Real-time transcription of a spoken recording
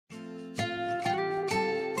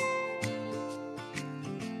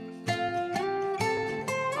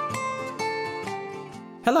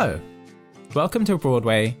Hello! Welcome to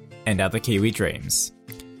Broadway and Other Kiwi Dreams,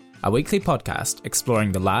 a weekly podcast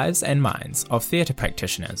exploring the lives and minds of theatre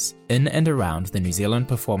practitioners in and around the New Zealand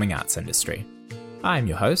performing arts industry. I'm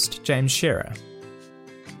your host, James Shearer.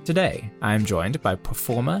 Today, I am joined by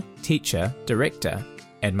performer, teacher, director,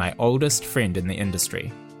 and my oldest friend in the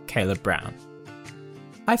industry, Caleb Brown.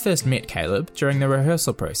 I first met Caleb during the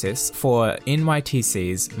rehearsal process for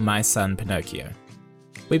NYTC's My Son Pinocchio.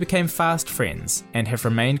 We became fast friends and have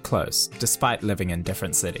remained close despite living in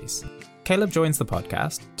different cities. Caleb joins the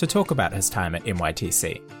podcast to talk about his time at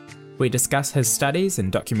NYTC. We discuss his studies in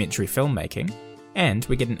documentary filmmaking, and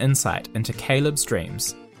we get an insight into Caleb's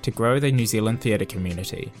dreams to grow the New Zealand theatre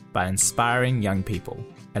community by inspiring young people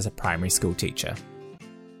as a primary school teacher.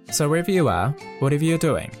 So wherever you are, whatever you're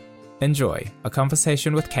doing, enjoy a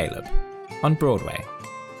conversation with Caleb on Broadway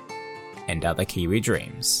and Other Kiwi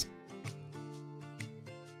Dreams.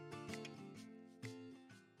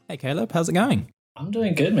 Hey Caleb, how's it going? I'm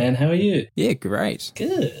doing good, man. How are you? Yeah, great.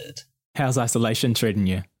 Good. How's isolation treating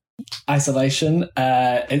you? Isolation,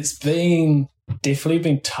 it's definitely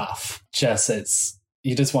been tough.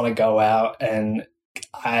 You just want to go out, and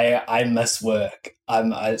I miss work.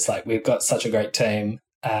 It's like we've got such a great team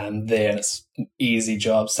there, and it's an easy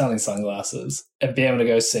job selling sunglasses and being able to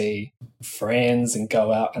go see friends and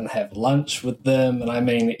go out and have lunch with them. And I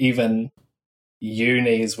mean, even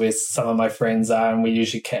uni is where some of my friends are, and we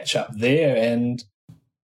usually catch up there, and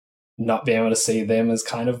not being able to see them is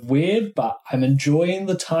kind of weird, but I'm enjoying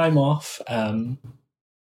the time off,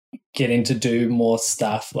 getting to do more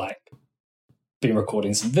stuff, like been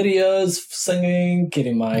recording some videos, singing,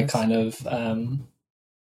 getting my kind of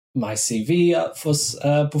my CV up for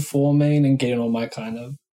performing, and getting all my kind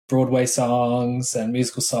of Broadway songs and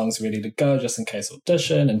musical songs ready to go just in case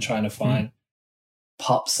audition, and trying to find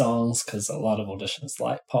pop songs, because a lot of auditions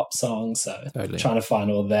like pop songs, so trying to find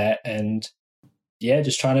all that, and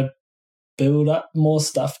just trying to build up more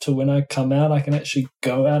stuff to when I come out I can actually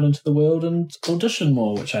go out into the world and audition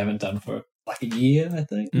more, which I haven't done for like a year, I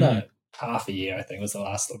think. No, half a year I think was the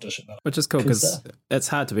last audition. Which is cool, because it's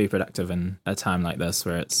hard to be productive in a time like this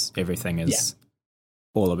where everything is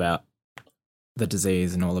all about the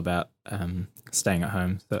disease and all about staying at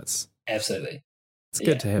home, so it's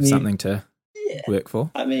good to have something to work for.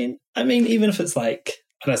 I mean, even if it's like,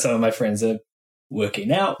 I know some of my friends are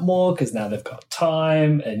working out more because now they've got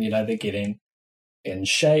time, and they're getting in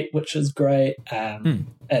shape, which is great.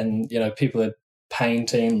 And people are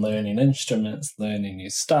painting, learning instruments, learning new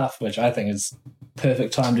stuff, which I think is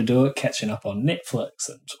perfect time to do it. Catching up on Netflix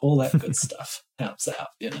and all that good stuff helps out.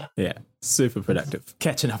 Yeah, super productive.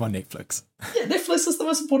 Catching up on Netflix. Yeah, Netflix is the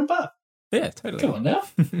most important part. Yeah, totally. Come on now.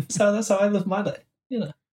 So that's how I live my day.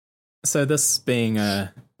 So this being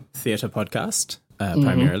a theatre podcast,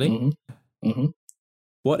 primarily,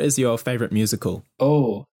 what is your favourite musical?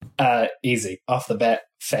 Oh, easy. Off the bat,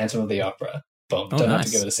 Phantom of the Opera. Boom. Don't have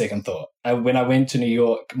to give it a second thought. When I went to New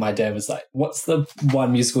York, my dad was like, what's the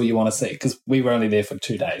one musical you want to see? Because we were only there for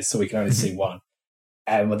 2 days, so we can only see one.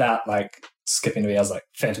 And without skipping a beat, I was like,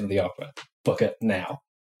 Phantom of the Opera. Book it now.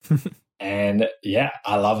 And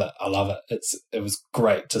I love it. It was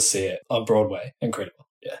great to see it on Broadway. Incredible.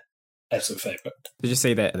 Yeah. Absolute favourite. Did you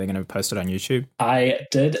see that they're going to post it on YouTube? I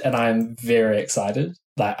did, and I'm very excited.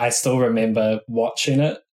 I still remember watching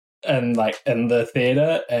it and in the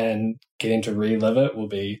theatre, and getting to relive it will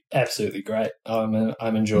be absolutely great. I'm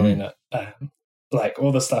enjoying it.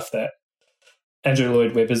 All the stuff that Andrew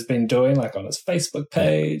Lloyd Webber's been doing, on his Facebook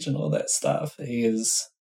page and all that stuff. He's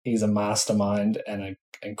a mastermind and an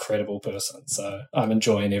incredible person. So I'm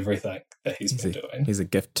enjoying everything that he's been doing. He's a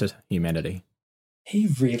gift to humanity. He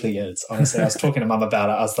really is. Honestly, I was talking to Mum about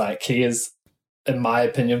it. I was like, he is, in my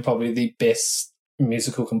opinion, probably the best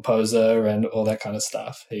musical composer and all that kind of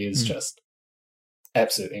stuff. He is just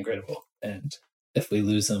absolutely incredible. And if we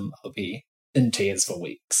lose him, I'll be in tears for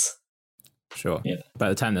weeks. Sure. Yeah. By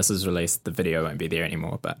the time this is released, the video won't be there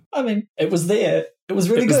anymore. But I mean, it was there. It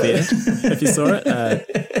was really good. If you saw it,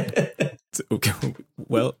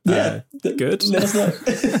 good. Let us know.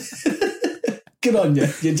 Good on you.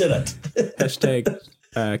 You did it.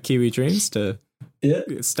 Hashtag Kiwi Dreams to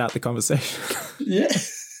start the conversation. Yeah.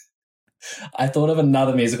 I thought of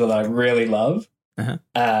another musical that I really love.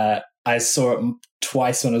 I saw it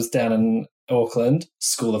twice when I was down in Auckland,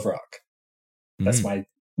 School of Rock. That's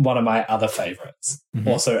one of my other favourites.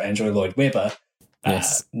 Also Andrew Lloyd Webber.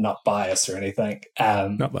 Yes. Not biased or anything.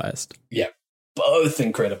 Not biased. Yeah. Both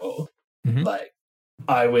incredible.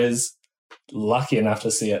 I was lucky enough to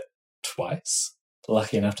see it twice.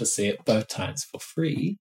 Lucky enough to see it both times for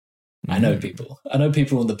free. I know people. I know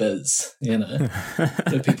people in the biz, I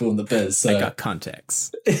know people in the biz. So I got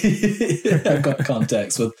contacts. I've got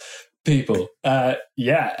contacts with people. And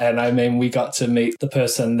I mean, we got to meet the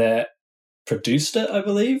person that produced it, I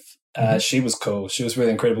believe. She was cool. She was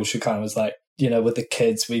really incredible. She kind of was like, with the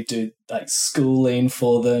kids, we do like schooling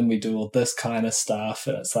for them. We do all this kind of stuff.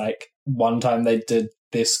 And it's like one time they did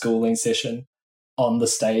their schooling session on the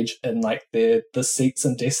stage in like the seats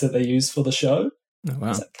and desks that they use for the show. Oh, wow. I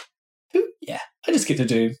was like, I just get to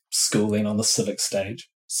do schooling on the civic stage.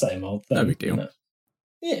 Same old thing. No big deal.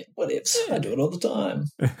 Yeah, whatever. I do it all the time.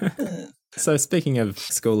 Yeah. So speaking of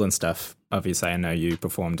school and stuff, obviously I know you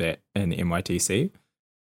performed in NYTC,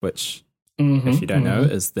 which, if you don't know,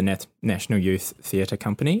 is the National Youth Theatre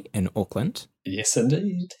Company in Auckland. Yes,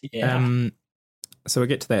 indeed. Yeah. So we'll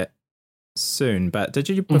get to that soon, but did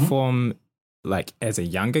you perform like as a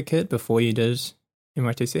younger kid before you did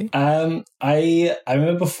NYTC? I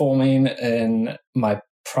remember performing in my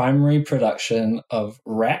primary production of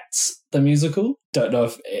Rats, the musical. Don't know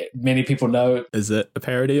if many people know. Is it a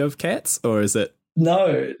parody of Cats, or is it?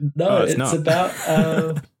 No, it's not.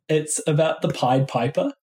 About it's about the Pied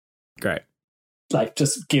Piper. Great. Like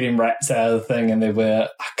just getting rats out of the thing, and I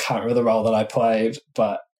can't remember the role that I played,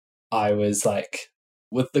 but I was like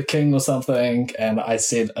with the king or something, and I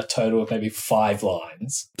said a total of maybe 5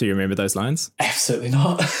 lines. Do you remember those lines? Absolutely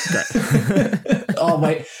not. Great. Oh,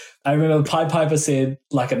 wait. I remember Pied Piper said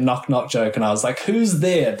like a knock-knock joke, and I was like, who's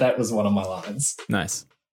there? That was one of my lines. Nice.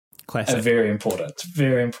 Classic. Very important.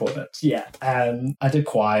 Very important. Yeah. I did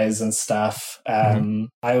choirs and stuff. I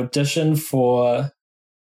auditioned for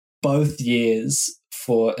both years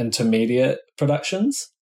for intermediate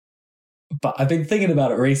productions, but I've been thinking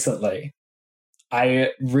about it recently. I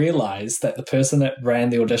realized that the person that ran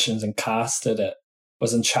the auditions and casted it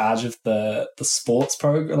was in charge of the sports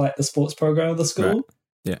program, like the sports program of the school. Right.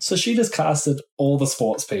 Yeah. So she just casted all the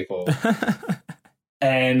sports people.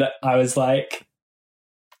 And I was like,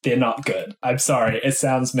 they're not good. I'm sorry. It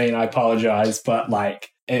sounds mean. I apologize. But like,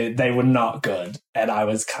 they were not good. And I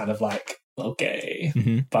was kind of like, okay.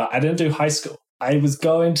 But I didn't do high school. I was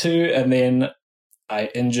going to, and then I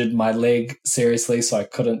injured my leg seriously, so I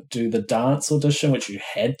couldn't do the dance audition, which you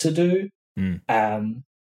had to do.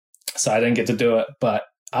 So I didn't get to do it. But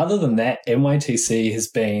other than that, NYTC has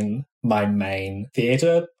been my main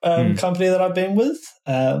theatre company that I've been with.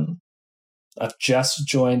 I've just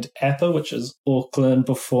joined APA, which is Auckland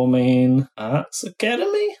Performing Arts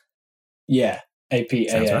Academy. Yeah, APAA.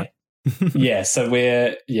 Sounds right. Yeah, so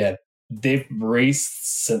they've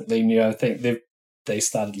recently new. I think they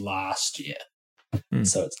started last year.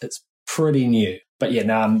 So it's pretty new. But yeah,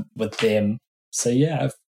 now I'm with them. So yeah,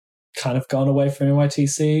 I've kind of gone away from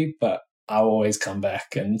NYTC, but I'll always come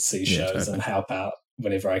back and see shows and help out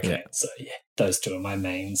whenever I can. So yeah, those two are my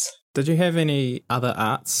mains. Did you have any other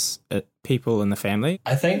arts people in the family?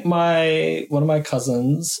 I think one of my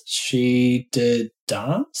cousins, she did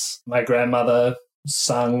dance. My grandmother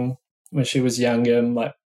sung when she was younger.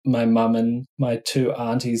 Like my mum and my 2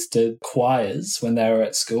 aunties did choirs when they were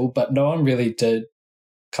at school, but no one really did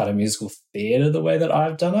kind of musical theatre the way that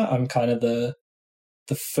I've done it. I'm kind of the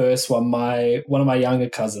first one. One of my younger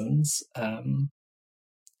cousins,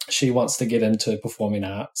 she wants to get into performing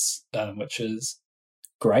arts, which is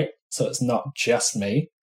great. So it's not just me.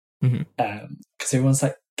 Because everyone's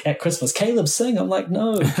like, at Christmas, Caleb, sing. I'm like,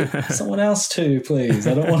 no, someone else too, please.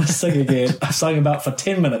 I don't want to sing again. I've sung about for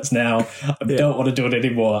 10 minutes now. I don't want to do it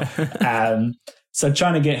anymore. So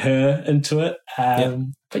trying to get her into it.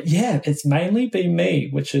 But yeah, it's mainly been me,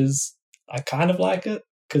 which is, I kind of like it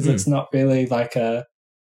because it's not really like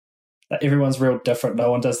everyone's real different. No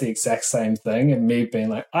one does the exact same thing. And me being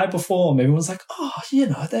like, I perform, everyone's like, oh,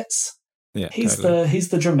 that's, he's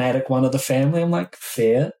the dramatic one of the family. I'm like,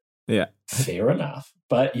 fair. Yeah. Fair enough.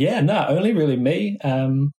 But yeah, no, only really me.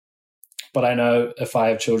 But I know if I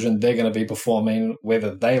have children, they're going to be performing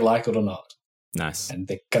whether they like it or not. Nice. And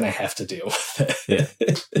they're going to have to deal with it.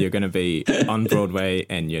 Yeah. You're going to be on Broadway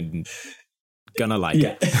and you're going to like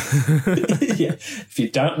it. Yeah. If you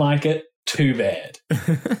don't like it, too bad.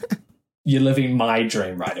 You're living my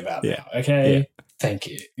dream right about now. Okay? Yeah. Thank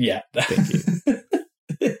you. Yeah. Thank you.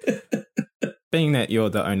 Being that you're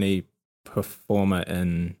the only performer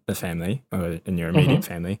in the family, or in your immediate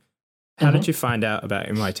family, how did you find out about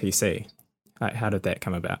NYTC? Like, how did that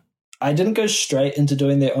come about? I didn't go straight into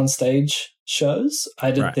doing their on-stage shows.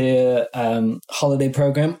 I did their holiday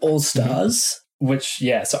program, All Stars, which,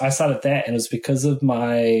 so I started that, and it was because of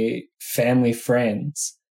my family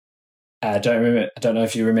friends. I don't know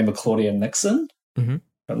if you remember Claudia Nixon from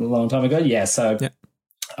a long time ago. Yeah, so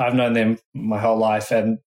I've known them my whole life,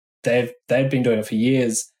 and they've been doing it for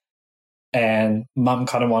years. and mum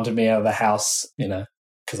kind of wanted me out of the house,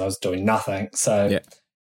 because I was doing nothing. So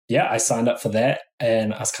yeah, I signed up for that,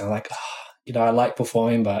 and I was kind of like, I like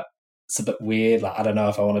performing, but it's a bit weird. Like, I don't know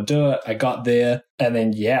if I want to do it. I got there, and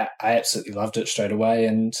then, I absolutely loved it straight away.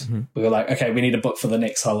 And we were like, okay, we need a book for the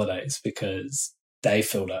next holidays, because they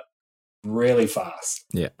filled up really fast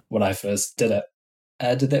when I first did it.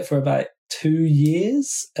 I did that for about 2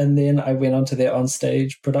 years, and then I went on to their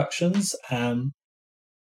on-stage productions.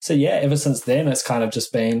 So ever since then, it's kind of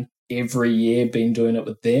just been every year been doing it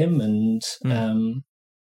with them, and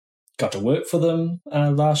got to work for them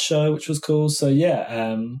last show, which was cool. So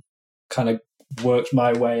kind of worked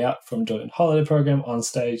my way up from doing holiday program on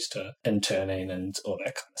stage to interning and all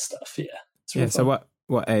that kind of stuff. So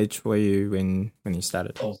what age were you when you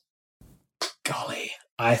started? Oh, golly,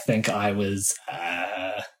 I think I was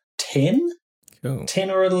 10. Cool.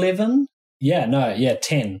 10 or 11.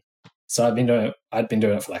 10. So I'd been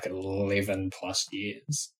doing it for like 11 plus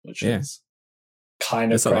years, which is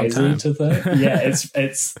kind of crazy to think.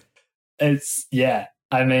 It's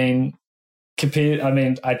I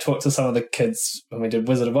mean, I talked to some of the kids when we did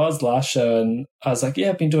Wizard of Oz last show, and I was like,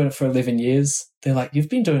 I've been doing it for 11 years. They're like, you've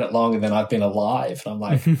been doing it longer than I've been alive. And I'm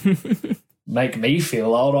like, make me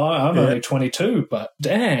feel old. I'm only 22, but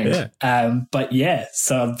dang.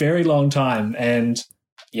 So a very long time, and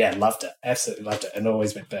loved it. Absolutely loved it, and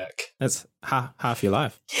always went back. That's half your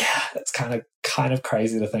life. Yeah, that's kind of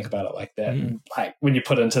crazy to think about it like that. And like when you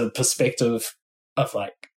put it into the perspective of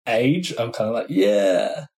like age, I'm kind of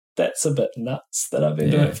like, that's a bit nuts that I've been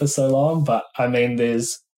doing it for so long. But I mean,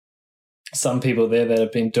 there's some people there that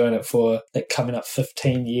have been doing it for like coming up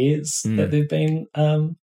 15 years that they've been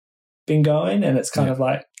going, and it's kind of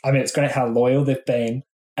like, I mean, it's great how loyal they've been.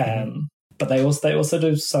 But they also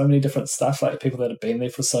do so many different stuff, like people that have been there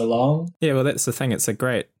for so long. Yeah, well, that's the thing. It's a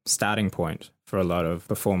great starting point for a lot of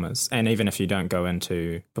performers. And even if you don't go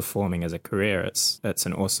into performing as a career, it's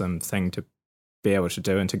an awesome thing to be able to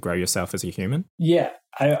do and to grow yourself as a human. Yeah.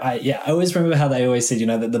 I always remember how they always said,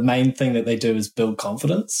 that the main thing that they do is build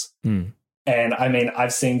confidence. And I mean,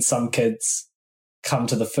 I've seen some kids come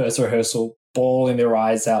to the first rehearsal, bawling their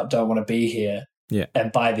eyes out, don't want to be here. Yeah.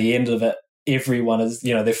 And by the end of it, everyone is,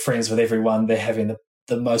 they're friends with everyone. They're having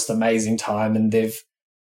the most amazing time, and they've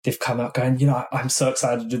come out going, I'm so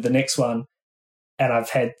excited to do the next one. And I've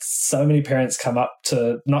had so many parents come up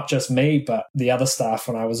to not just me, but the other staff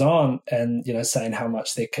when I was on, and, saying how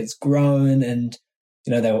much their kids grown, and,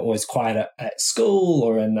 they were always quiet at school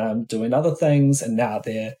or in doing other things. And now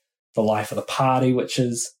they're the life of the party, which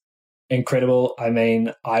is incredible. I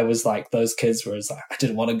mean, I was like those kids where it's like, I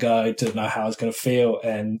didn't want to go, didn't know how I was going to feel,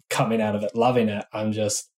 and coming out of it, loving it. I'm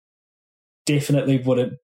just definitely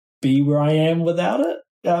wouldn't be where I am without it,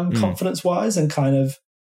 confidence wise, and kind of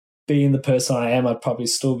being the person I am. I'd probably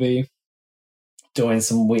still be doing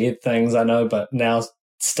some weird things, I know, but now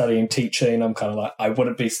studying teaching, I'm kind of like, I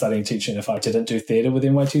wouldn't be studying teaching if I didn't do theatre with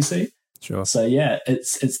NYTC. Sure. So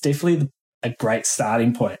it's definitely a great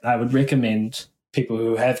starting point. I would recommend people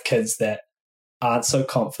who have kids that aren't so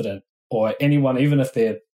confident, or anyone, even if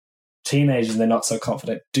they're teenagers and they're not so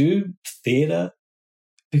confident, do theatre,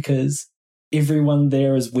 because everyone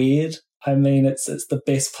there is weird. I mean, it's the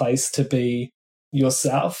best place to be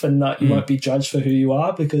yourself, and you won't be judged for who you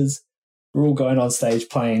are, because we're all going on stage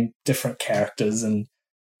playing different characters and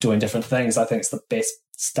doing different things. I think it's the best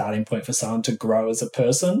starting point for someone to grow as a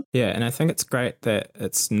person. Yeah, and I think it's great that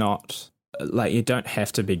it's not like you don't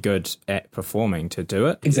have to be good at performing to do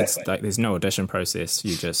it. Exactly. It's like there's no audition process.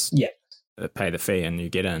 You just pay the fee and you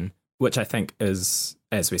get in, which I think is,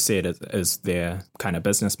 as we said, is their kind of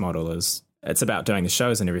business model. Is it's about doing the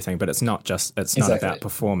shows and everything, but it's not about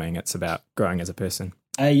performing. It's about growing as a person.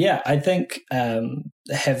 I think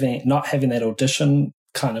not having that audition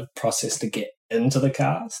kind of process to get into the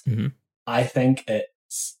cast, I think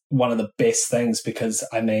it's one of the best things, because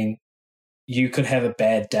I mean, you could have a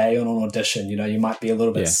bad day on an audition. You might be a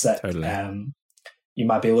little bit sick. Totally. You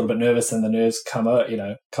might be a little bit nervous, and the nerves come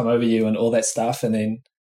over you and all that stuff. And then,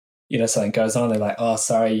 something goes on. They're like, oh,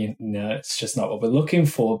 sorry, it's just not what we're looking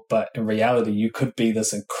for. But in reality, you could be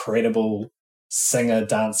this incredible singer,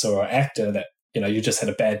 dancer, or actor that, you just had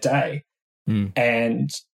a bad day. And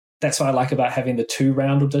that's what I like about having the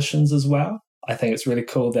 2-round auditions as well. I think it's really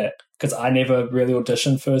cool that, because I never really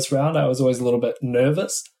auditioned first round. I was always a little bit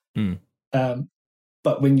nervous.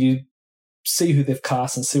 But when you see who they've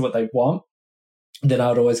cast and see what they want, then I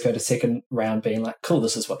would always go to second round being like, cool,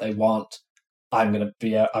 this is what they want. I'm going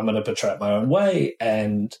to portray it my own way.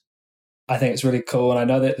 And I think it's really cool. And I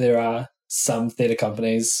know that there are some theatre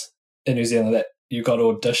companies in New Zealand that you got to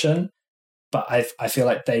audition, but I feel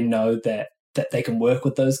like they know that that they can work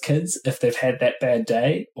with those kids if they've had that bad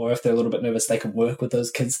day, or if they're a little bit nervous, they can work with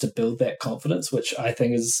those kids to build that confidence, which I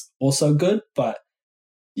think is also good. But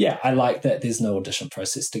yeah, I like that there's no audition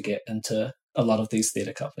process to get into a lot of these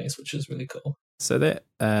theatre companies, which is really cool. So that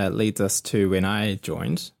leads us to when I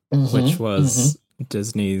joined, which was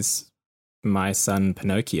Disney's My Son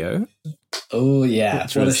Pinocchio. Oh yeah,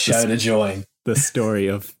 what a show to join. The story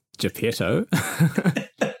of Geppetto.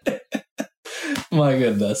 My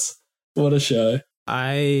goodness, what a show.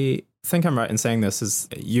 I think I'm right in saying this is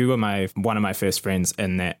you were one of my first friends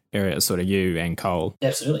in that area, sort of you and Cole.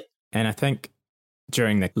 Absolutely. And I think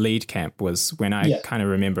during the lead camp was when I kind of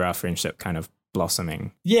remember our friendship kind of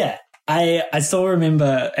blossoming. Yeah, I still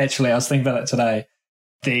remember, actually, I was thinking about it today,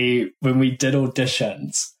 when we did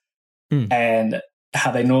auditions and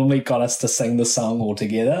how they normally got us to sing the song all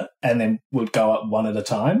together and then would go up one at a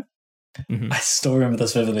time. I still remember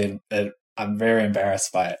this vividly, and I'm very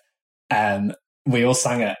embarrassed by it. And we all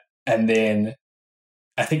sang it, and then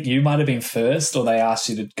I think you might have been first, or they asked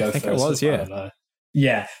you to go first. I was, yeah. I don't know.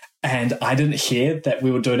 Yeah, and I didn't hear that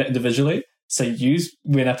we were doing it individually. So you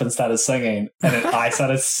went up and started singing, and then I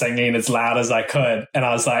started singing as loud as I could, and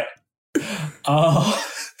I was like, oh.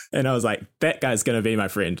 And I was like, that guy's going to be my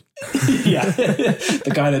friend. Yeah.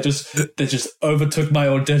 The guy that just overtook my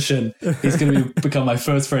audition. He's going to become my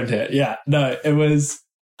first friend here. Yeah. No, it was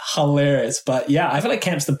hilarious. But yeah, I feel like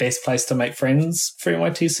camp's the best place to make friends for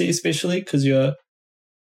NYTC, especially because you're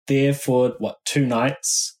there for 2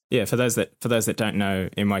 nights. Yeah, for those that don't know,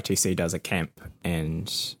 NYTC does a camp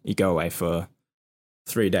and you go away for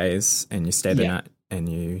 3 days and you stay the night and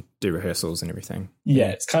you do rehearsals and everything.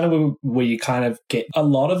 Yeah, it's kind of where you kind of get a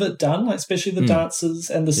lot of it done, like especially the dances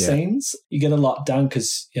and the scenes. You get a lot done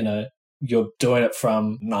because, you're doing it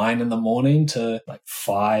from 9 a.m. to like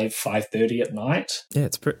 5:30 at night. Yeah,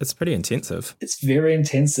 it's pretty intensive. It's very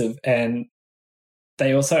intensive, and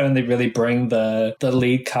they also only really bring the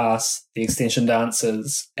lead cast, the extension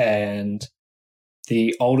dancers, and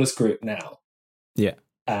the oldest group now. Yeah.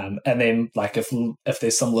 And then, like, if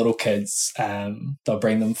there's some little kids, they'll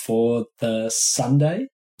bring them for the Sunday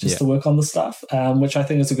just to work on the stuff, which I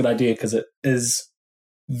think is a good idea because it is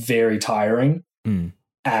very tiring.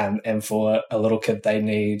 And for a little kid, they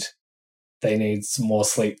need some more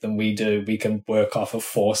sleep than we do. We can work off of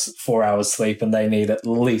 4 hours sleep, and they need at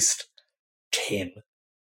least 10.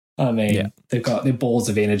 I mean, they've got their balls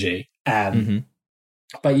of energy.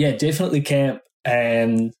 But yeah, definitely camp.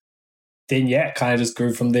 And then, kind of just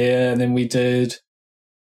grew from there. And then we did,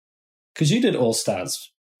 because you did All Stars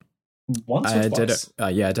once or twice?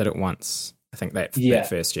 I did it once. I think that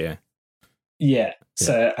first year. Yeah.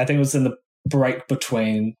 So I think it was in the break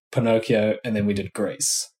between Pinocchio and then we did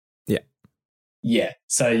Grease. Yeah. Yeah.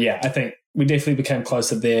 So I think we definitely became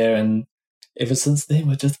closer there. And ever since then,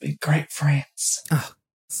 we've just been great friends. Oh,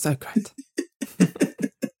 so great.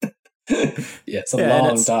 Yeah, it's a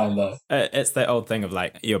long time though. It's the old thing of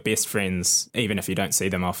like your best friends, even if you don't see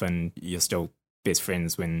them often, you're still best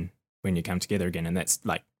friends when you come together again, and that's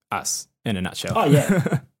like us in a nutshell. Oh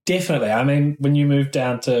yeah, definitely. I mean, when you moved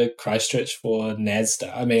down to Christchurch for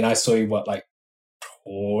NASDA, I mean, I saw you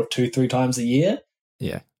 2-3 times a year.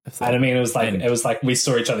 Yeah, and I mean, it was like we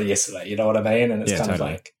saw each other yesterday. You know what I mean? And it's kind of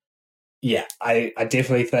like, I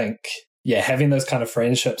definitely think. Yeah, having those kind of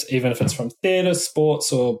friendships, even if it's from theatre,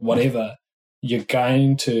 sports, or whatever, you're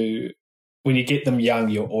going to, when you get them young,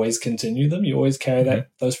 you'll always continue them. You always carry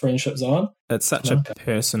those friendships on. It's such a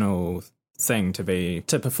personal thing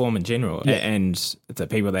to perform in general. Yeah. And the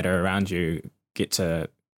people that are around you get to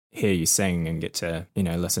hear you sing and get to,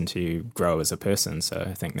 listen to you grow as a person. So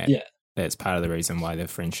I think that's part of the reason why the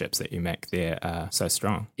friendships that you make there are so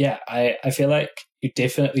strong. Yeah, I feel like you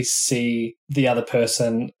definitely see the other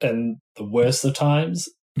person in the worst of times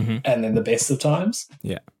and then the best of times.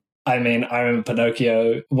 Yeah. I mean, I remember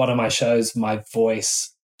Pinocchio, one of my shows, my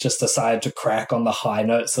voice just decided to crack on the high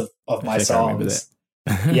notes of my songs.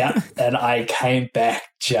 Yeah. And I came back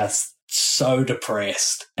just so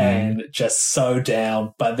depressed and just so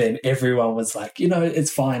down. But then everyone was like,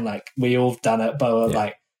 it's fine. Like, we all done it, but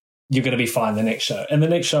like, you're going to be fine the next show. And the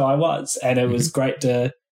next show I was. And it was great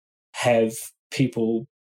to have people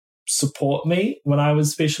support me when I was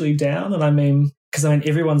especially down. And I mean, because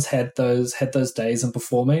everyone's had those days in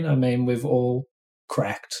performing. I mean, we've all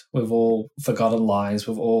cracked, we've all forgotten lines,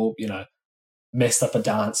 we've all, messed up a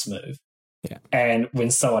dance move. Yeah. And when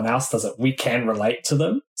someone else does it, we can relate to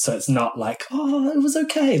them. So it's not like, oh, it was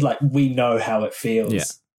okay. Like, we know how it feels. Yeah.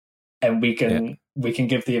 And we can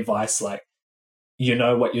give the advice like, you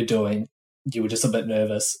know what you're doing. You were just a bit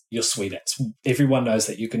nervous. You're sweet ass. Everyone knows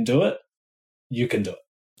that you can do it. You can do it.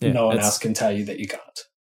 Yeah, no one else can tell you that you can't.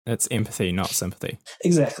 It's empathy, not sympathy.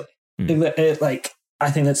 Exactly. I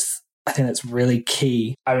think that's really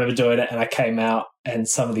key. I remember doing it and I came out and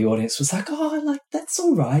some of the audience was like, oh, like, that's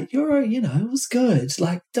all right. It was good.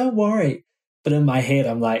 Like, don't worry. But in my head,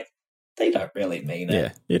 I'm like, they don't really mean it.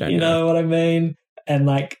 Yeah, you don't You know what I mean? And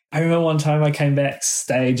like, I remember one time I came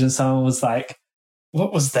backstage and someone was like,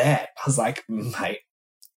 what was that? I was like, mate,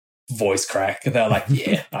 voice crack. And they're like,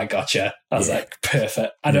 yeah, I gotcha. I was like,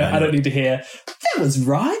 perfect. I don't need to hear, that was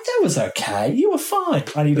right. That was okay. You were fine.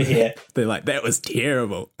 I need to hear, they're like, that was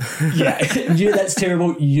terrible. yeah, that's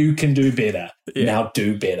terrible. You can do better. Yeah. Now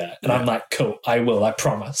do better. And I'm like, cool, I will. I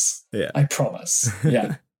promise. Yeah. I promise.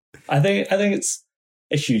 Yeah. I think it's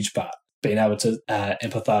a huge part, being able to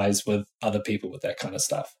empathize with other people with that kind of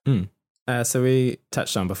stuff. So we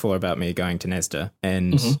touched on before about me going to NASDA,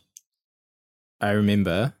 and I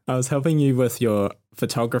remember I was helping you with your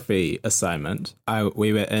photography assignment.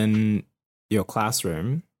 We were in your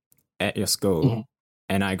classroom at your school,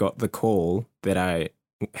 and I got the call that I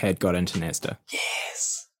had got into NASDA.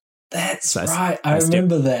 Yes, that's right. I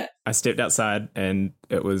remember that. I stepped outside, and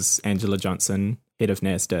it was Angela Johnson, head of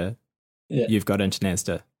NASDA. Yeah. You've got into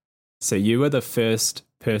NASDA. So you were the first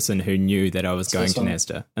person who knew that I was going to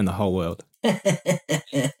NASDA in the whole world.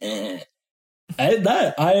 I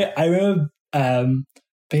remember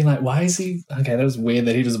being like, why is he... Okay, that was weird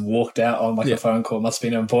that he just walked out on like a phone call. Must have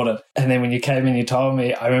been important. And then when you came in, you told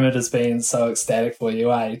me, I remember just being so ecstatic for you,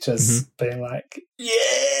 just being like,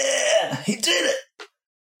 yeah, he did it.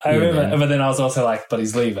 I remember, man. But then I was also like, but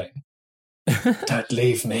he's leaving. Don't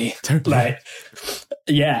leave me.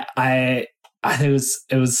 Yeah, I think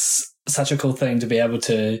it was such a cool thing to be able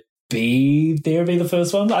to be there, be the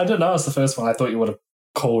first one. I didn't know it was the first one. I thought you would have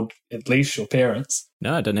called at least your parents.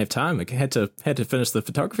 No, I didn't have time. I had to finish the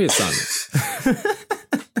photography assignment.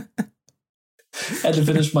 Had to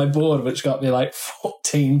finish my board, which got me like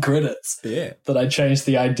 14 credits. Yeah. That I changed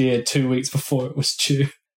the idea 2 weeks before it was due.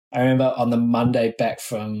 I remember on the Monday back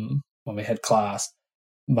from when we had class,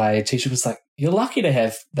 my teacher was like, you're lucky to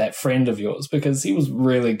have that friend of yours because he was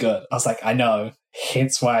really good. I was like, I know.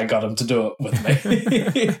 Hence why I got him to do it with me.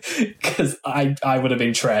 Because I would have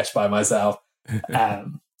been trashed by myself.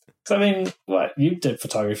 So, I mean, you did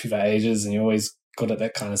photography for ages and you're always good at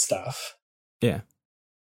that kind of stuff. Yeah.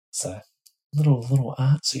 So, little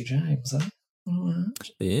artsy James, eh?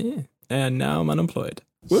 Yeah. And now I'm unemployed.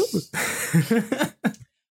 Woo!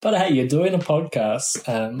 But hey, you're doing a podcast,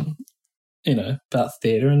 about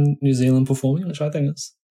theatre and New Zealand performing, which I think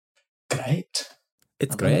is great.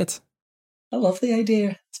 It's great. I love the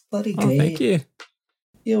idea. It's bloody great. Thank you.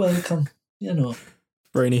 You're welcome.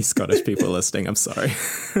 For any Scottish people listening, I'm sorry.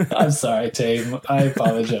 I'm sorry, team. I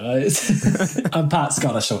apologise. I'm part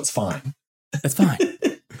Scottish, so it's fine. It's fine.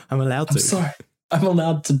 I'm allowed to. I'm sorry. I'm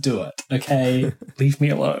allowed to do it, okay? Leave me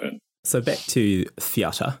alone. So back to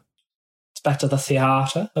theatre. It's back to the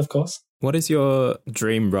theatre, of course. What is your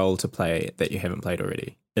dream role to play that you haven't played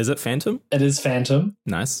already? Is it Phantom? It is Phantom.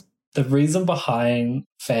 Nice. The reason behind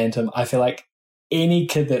Phantom, I feel like any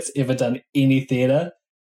kid that's ever done any theatre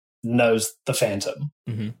knows the Phantom.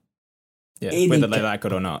 Mm-hmm. Yeah, whether they like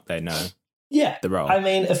it or not, they know the role. I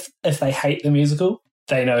mean, if they hate the musical,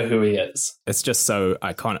 they know who he is. It's just so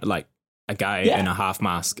iconic, like a guy in a half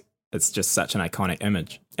mask. It's just such an iconic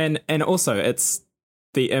image. And also, it's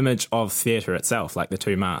the image of theatre itself, like the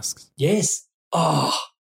two masks. Yes. Oh,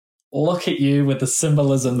 look at you with the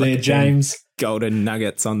symbolism there, James. Golden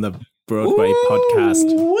nuggets on the Broadway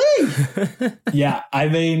podcast. Yeah, I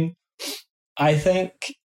mean, I think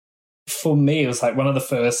for me, it was like one of the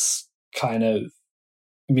first kind of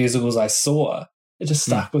musicals I saw. It just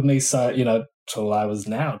stuck with me. So, till I was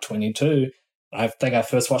now 22. I think I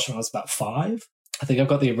first watched it when I was about 5. I think I've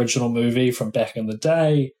got the original movie from back in the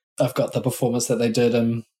day. I've got the performance that they did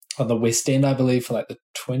on the West End, I believe, for like the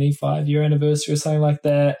 25-year anniversary or something like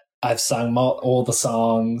that. I've sung all the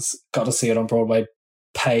songs, got to see it on Broadway,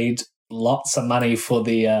 paid lots of money for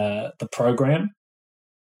the program.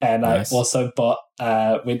 And nice. I also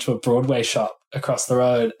went to a Broadway shop across the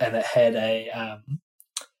road and it had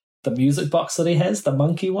the music box that he has, the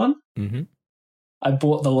monkey one. Mm-hmm. I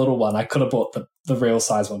bought the little one. I could have bought the real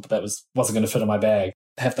size one, but that wasn't going to fit in my bag.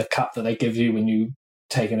 I have the cup that they give you when you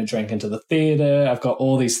taking a drink into the theatre. I've got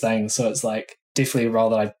all these things. So it's like definitely a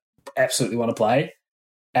role that I absolutely want to play.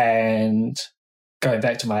 And going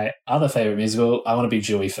back to my other favourite musical, I want to be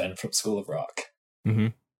Dewey Finn from School of Rock. Mm-hmm.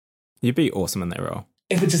 You'd be awesome in that role.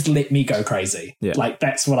 It would just let me go crazy. Yeah. Like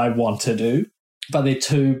that's what I want to do. But they're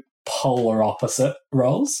two polar opposite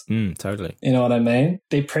roles. Totally. You know what I mean?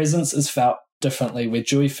 Their presence is felt differently, where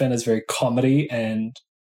Dewey Finn is very comedy and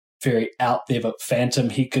very out there, but Phantom,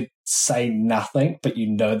 he could say nothing, but you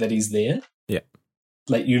know that he's there. Yeah.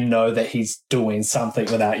 Like, you know that he's doing something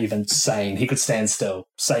without even saying. He could stand still,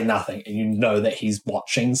 say nothing, and you know that he's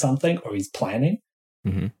watching something or he's planning.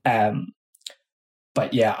 Mm-hmm.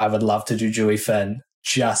 But yeah, I would love to do Dewey Finn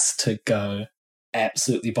just to go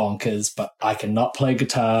absolutely bonkers, but I cannot play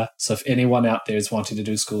guitar. So if anyone out there is wanting to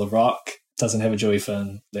do School of Rock, doesn't have a Dewey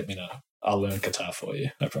Finn, let me know. I'll learn guitar for you,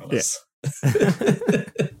 I promise. Yeah.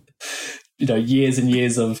 You know, years and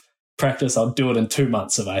years of practice. I'll do it in 2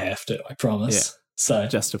 months if I have to, I promise. Yeah. So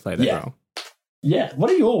just to play that role. Yeah. What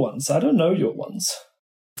are your ones? I don't know your ones.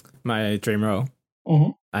 My dream role?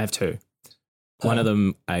 Mm-hmm. I have two. One of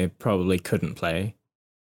them I probably couldn't play.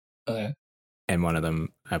 Okay. And one of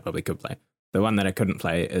them I probably could play. The one that I couldn't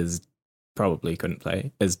play is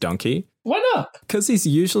Donkey. Why not? Because he's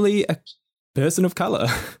usually a person of colour.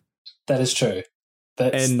 That is true.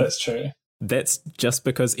 That's true. That's just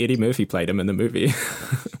because Eddie Murphy played him in the movie.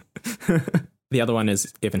 The other one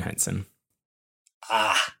is Evan Hansen.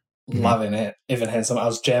 Loving it. Evan Hansen. I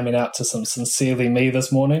was jamming out to some Sincerely Me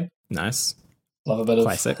this morning. Nice. Love a bit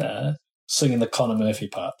Classic. of singing the Connor Murphy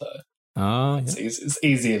part, though. Oh, yeah. It's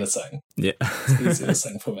easier to sing. Yeah. It's easier to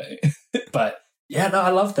sing for me. But yeah, no, I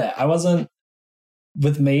love that. I wasn't,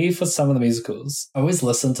 with me, for some of the musicals, I always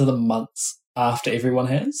listen to them months after everyone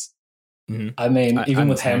has. Mm-hmm. I mean, even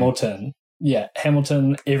with Hamilton,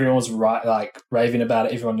 Hamilton, everyone was raving about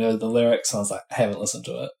it. Everyone knew the lyrics. And I was like, I haven't listened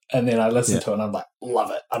to it. And then I listened to it and I'm like,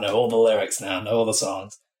 love it. I know all the lyrics now. I know all the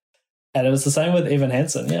songs. And it was the same with Evan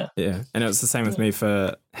Hansen, yeah. Yeah, and it was the same with me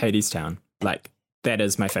for Hadestown. Like, that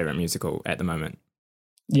is my favourite musical at the moment.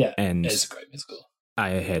 Yeah, and it's a great musical. I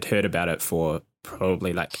had heard about it for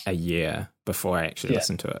probably like a year before I actually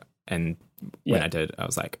listened to it. And when I did, I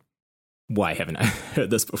was like, why haven't I heard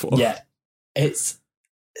this before? Yeah, it's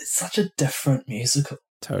such a different musical.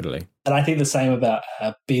 Totally. And I think the same about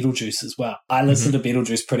Beetlejuice as well. I listened to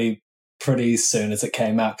Beetlejuice pretty soon as it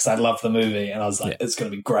came out because I loved the movie and I was like, it's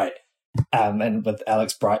going to be great. And with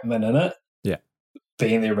Alex Brightman in it,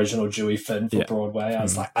 being the original Dewey Finn for Broadway, I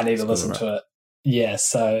was like, I need to listen to it. Yeah,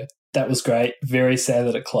 so that was great. Very sad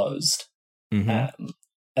that it closed. Mm-hmm.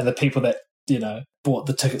 And the people that, bought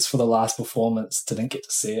the tickets for the last performance didn't get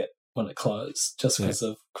to see it when it closed just because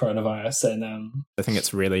of coronavirus. And I think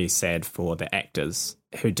it's really sad for the actors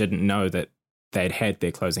who didn't know that they'd had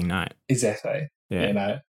their closing night. Exactly.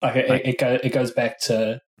 Yeah. It goes back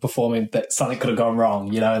to performing that something could have gone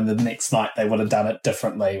wrong, and the next night they would have done it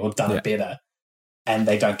differently or done it better, and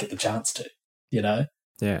they don't get the chance to,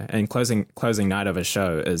 Yeah, and closing night of a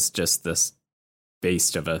show is just this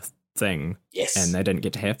beast of a thing. Yes. And they didn't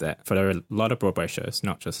get to have that for a lot of Broadway shows,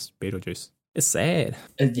 not just Beetlejuice. It's sad.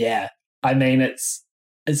 Yeah. I mean, it's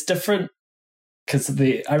different because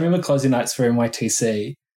I remember closing nights for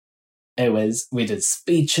NYTC. We did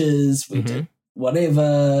speeches, we did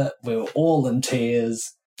whatever, we were all in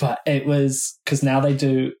tears, but it was because now they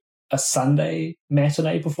do a Sunday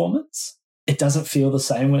matinee performance. It doesn't feel the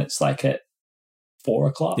same when it's like at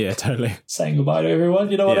 4:00. Yeah, totally. Saying goodbye to everyone,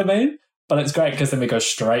 you know what I mean? But it's great because then we go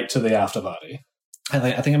straight to the after party. I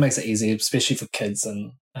think it makes it easier, especially for kids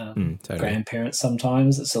and grandparents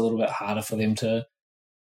sometimes. It's a little bit harder for them to,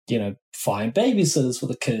 find babysitters for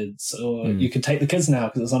the kids. Or you can take the kids now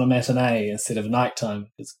because it's on a matinee instead of nighttime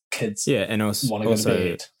because kids and want to go to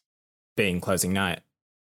bed. Being closing night,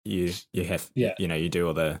 you have, you do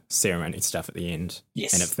all the ceremony stuff at the end.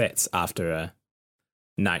 Yes. And if that's after a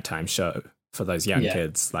nighttime show for those young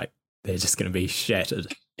kids, like, they're just going to be shattered.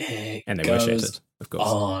 And they were shattered, of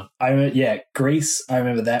course. Grease. I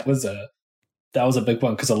remember that was a big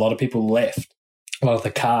one because a lot of people left, a lot of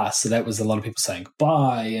the cast. So that was a lot of people saying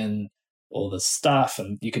goodbye and all this stuff,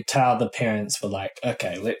 and you could tell the parents were like,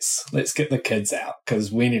 "Okay, let's get the kids out because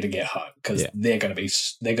we need to get home because they're going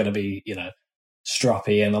to be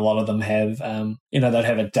stroppy, and a lot of them have they'd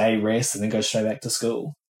have a day rest and then go straight back to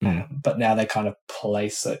school. But now they kind of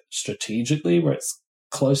place it strategically where it's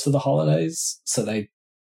close to the holidays, so they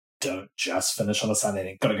don't just finish on a Sunday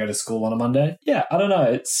and got to go to school on a Monday. Yeah, I don't know.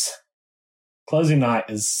 It's closing night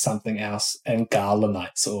is something else, and gala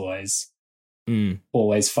night's always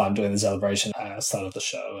fun doing the celebration start of the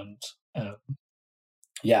show. And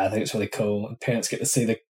I think it's really cool. And parents get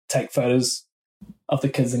to take photos of the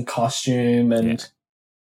kids in costume, and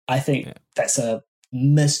I think that's a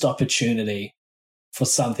missed opportunity for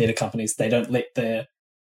some theatre companies. They don't let their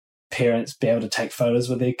parents be able to take photos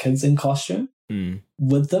with their kids in costume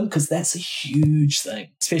with them because that's a huge thing,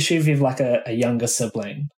 especially if you have like a younger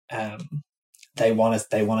sibling. They want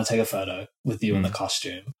to take a photo with you in the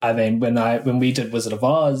costume. I mean, when we did Wizard of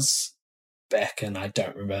Oz back, and I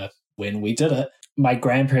don't remember when we did it, my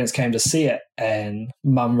grandparents came to see it, and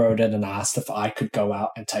Mum wrote in and asked if I could go out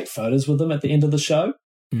and take photos with them at the end of the show.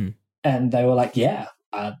 And they were like, yeah,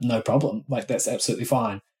 no problem. Like, that's absolutely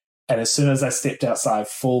fine. And as soon as I stepped outside,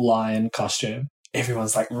 full lion costume,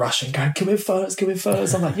 everyone's like rushing, going, can we have photos?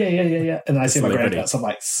 I'm like, yeah. And then I see my grandparents. I'm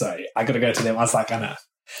like, sorry, I got to go to them. I was like, I know.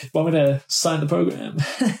 Want me to sign the program?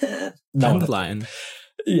 No, I'm the lion.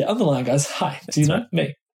 Yeah, I'm the lion, guys. Hi. Do you know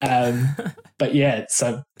me? But yeah,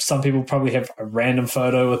 so some people probably have a random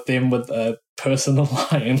photo with them with a personal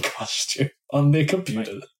lion costume on their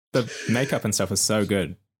computer. Like, the makeup and stuff was so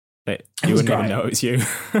good that you wouldn't even know it was you.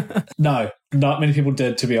 No, not many people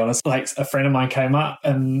did, to be honest. Like, a friend of mine came up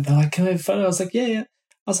and they're like, can I have a photo? I was like, yeah. I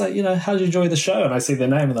was like, how did you enjoy the show? And I see their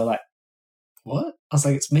name and they're like, what? I was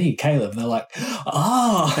like, it's me, Caleb. And they're like,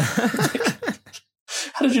 how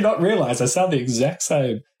did you not realize I sound the exact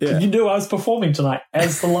same? Yeah. You knew I was performing tonight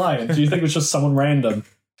as the lion. Do you think it was just someone random?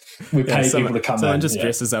 We pay people to come in. Someone just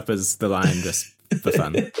dresses up as the lion just for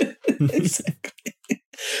fun. Exactly.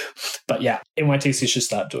 But yeah, NYTC should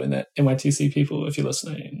start doing that. NYTC people, if you're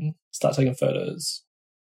listening, start taking photos.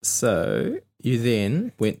 So you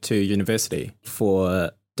then went to university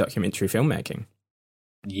for documentary filmmaking.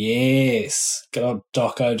 Yes. Good old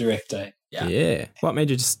doco directing. Yeah. What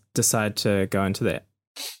made you just decide to go into that?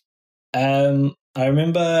 I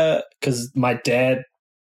remember because my dad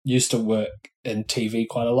used to work in TV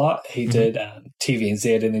quite a lot. He did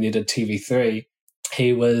TVNZ and then he did TV3.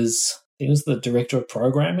 He was the director of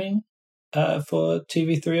programming for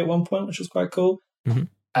TV3 at one point, which was quite cool.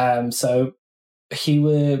 So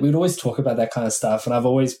we'd always talk about that kind of stuff, and I've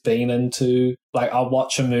always been into, like, I'll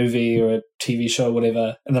watch a movie or a TV show or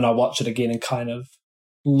whatever, and then I'll watch it again and kind of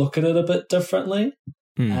look at it a bit differently.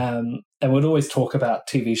 And we'd always talk about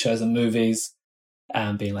TV shows and movies,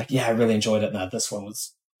 being like, yeah, I really enjoyed it. No, this one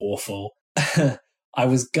was awful. I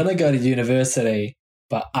was going to go to university,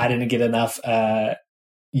 but I didn't get enough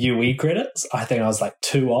UE credits. I think I was like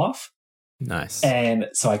 2 off. Nice. And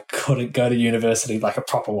so I couldn't go to university, like a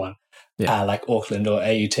proper one, like Auckland or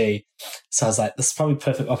AUT. So I was like, this is probably a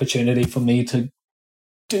perfect opportunity for me to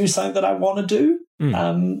do something that I want to do.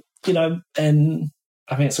 And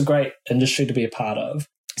I mean, it's a great industry to be a part of.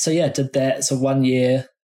 So yeah, did that. It's a 1 year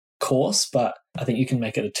course, but I think you can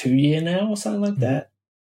make it a 2 year now or something like that.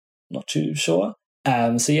 Not too sure.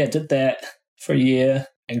 So yeah, did that for a year.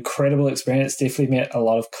 Incredible experience. Definitely met a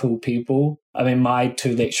lot of cool people. I mean, my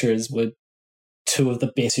 2 lecturers were 2 of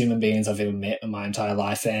the best human beings I've ever met in my entire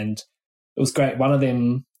life. And it was great. One of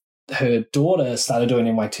them, her daughter started doing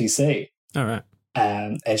NYTC. All right.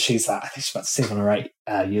 And she's like, I think she's about 7 or 8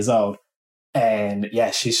 years old. And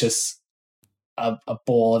yeah, she's just a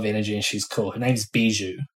ball of energy and she's cool. Her name's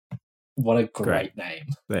Bijou. What a great name.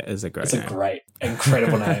 That is a great name. It's a great,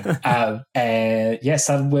 incredible name. And yeah,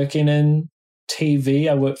 started working in TV.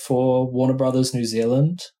 I worked for Warner Brothers New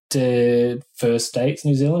Zealand, did First Dates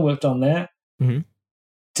New Zealand, worked on that.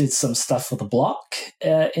 Did some stuff for The Block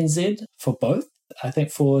NZ for both. I think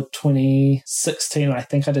for 2016, I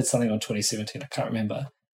think I did something on 2017. I can't remember.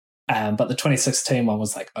 But the 2016 one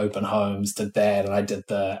was like Open Homes, did that, and I did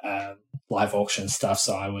the live auction stuff.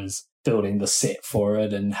 So I was building the set for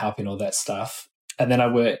it and helping all that stuff. And then I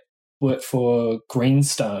worked for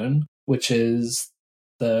Greenstone, which is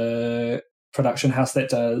the production house that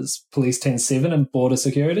does Police 10-7 and Border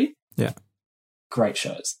Security. Yeah. Great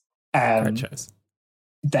shows. Great shows.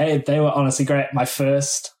 They were honestly great. My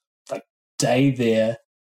first day there,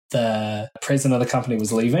 the president of the company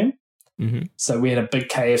was leaving. So we had a big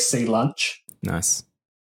KFC lunch. Nice.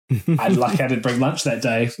 I'd lucky I did bring lunch that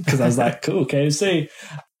day because I was like, cool, KFC.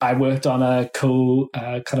 I worked on a cool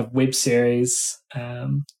kind of web series,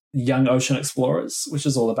 Young Ocean Explorers, which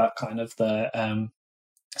is all about kind of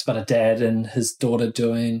it's about a dad and his daughter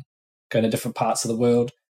going to different parts of the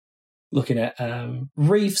world, looking at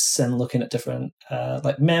reefs and looking at different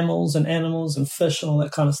like mammals and animals and fish and all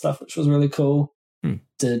that kind of stuff, which was really cool.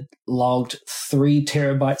 Logged 3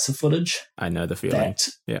 terabytes of footage. I know the feeling.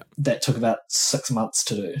 That took about 6 months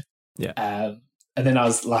to do. Yeah. And then I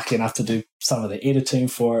was lucky enough to do some of the editing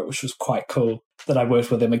for it, which was quite cool. Then I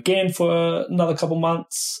worked with them again for another couple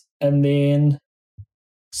months and then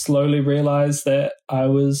slowly realized that I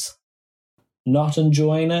was not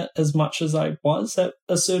enjoying it as much as I was at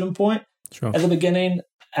a certain point at the beginning.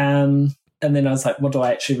 And then I was like, what do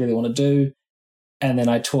I actually really want to do? And then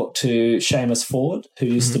I talked to Seamus Ford, who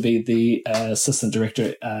used to be the assistant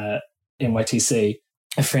director at NYTC,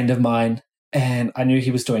 a friend of mine, and I knew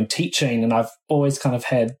he was doing teaching, and I've always kind of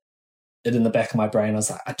had it in the back of my brain. I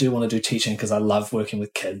was like, I do want to do teaching because I love working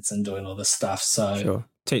with kids and doing all this stuff. So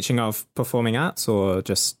Teaching of performing arts or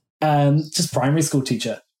just primary school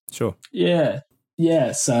teacher. Sure. Yeah.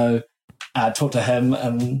 yeah, so I talked to him,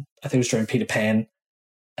 and I think he was during Peter Pan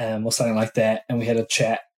or something like that, and we had a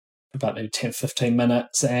chat for about maybe 10, 15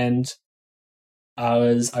 minutes, and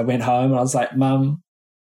I went home and I was like, Mum,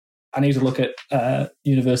 I need to look at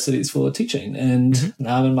universities for teaching, and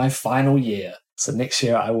now I'm in my final year. So next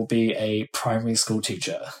year I will be a primary school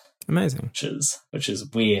teacher. Amazing. Which is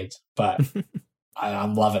weird, but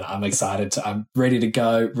I'm loving it. I'm excited. I'm ready to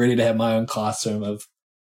go, ready to have my own classroom of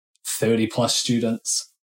 30 plus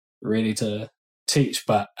students, ready to teach.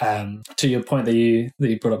 But to your point that you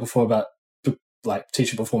brought up before about like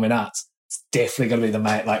teaching performing arts, it's definitely going to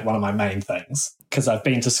be one of my main things, because I've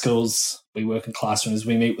been to schools, we work in classrooms,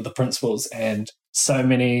 we meet with the principals, and so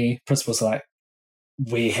many principals are like,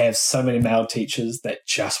 we have so many male teachers that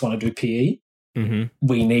just want to do PE.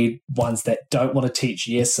 We need ones that don't want to teach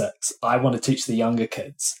year 6. I want to teach the younger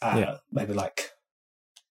kids, maybe like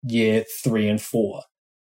year 3 and 4,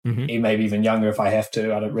 maybe even younger if I have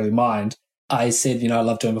to. I don't really mind. I said, I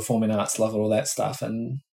love doing performing arts, love all that stuff,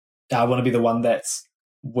 and I want to be the one that's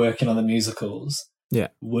working on the musicals,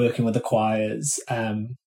 working with the choirs,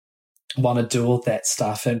 want to do all that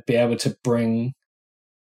stuff and be able to bring,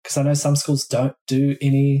 because I know some schools don't do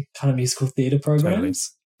any kind of musical theatre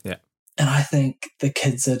programs. Totally. Yeah. And I think the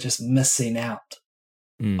kids are just missing out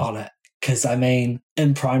on it. Because,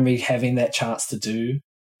 in primary, having that chance to do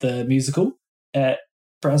the musical at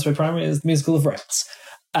Brownsbury Primary is the Musical of Rats.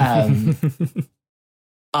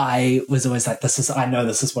 I was always like, I know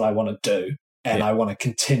this is what I want to do, and I want to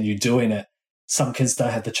continue doing it. Some kids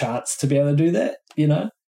don't have the chance to be able to do that,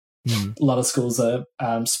 A lot of schools are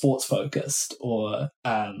sports focused or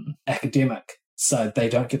academic, so they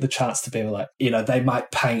don't get the chance to be like, they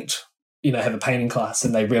might paint, have a painting class,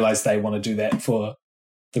 and they realize they want to do that for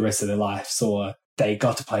the rest of their lives, or they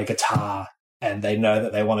got to play guitar and they know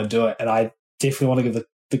that they want to do it. And I definitely want to give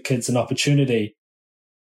the kids an opportunity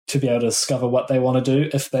to be able to discover what they want to do,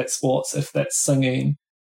 if that's sports, if that's singing,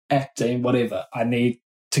 acting, whatever. I need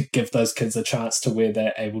to give those kids a chance to where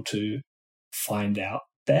they're able to find out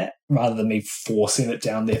that, rather than me forcing it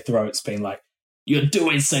down their throats, being like, you're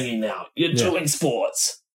doing singing now, you're doing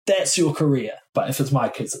sports, that's your career. But if it's my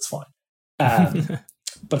kids, it's fine.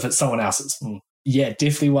 But if it's someone else's,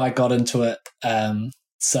 definitely why I got into it.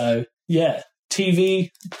 So TV,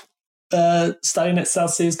 studying at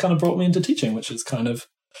South Seas kind of brought me into teaching, which is kind of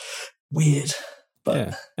weird.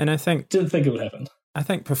 But and I think didn't think it would happen. I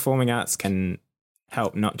think performing arts can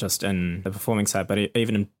help not just in the performing side, but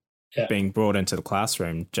even in being brought into the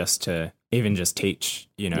classroom, just to even just teach,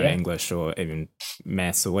 English or even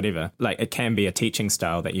maths or whatever. Like, it can be a teaching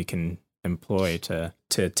style that you can employ to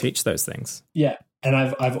teach those things. Yeah, and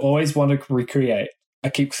I've always wanted to recreate. I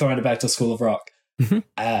keep throwing it back to School of Rock.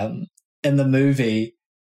 In the movie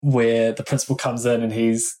where the principal comes in and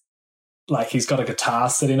he's got a guitar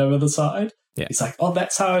sitting over the side. Yeah. He's like, oh,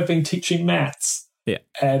 that's how I've been teaching maths. Yeah.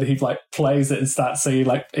 And he plays it and starts singing,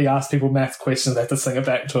 he asks people math questions, they have to sing it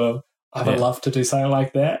back to him. I would love to do something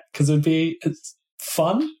like that, because it's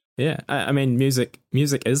fun. Yeah. I mean, music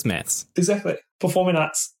is maths. Exactly. Performing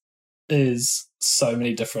arts is so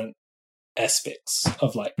many different aspects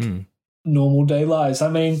of normal day lives. I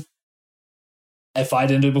mean, if I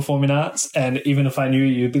didn't do performing arts, and even if I knew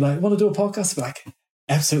you'd be like, want to do a podcast? I'd be like,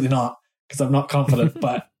 absolutely not, because I'm not confident.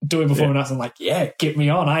 But doing performing arts, I'm like, get me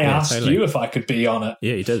on. I asked you if I could be on it.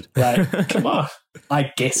 Yeah, you did. Come on.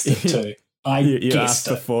 I guessed it too. You guessed asked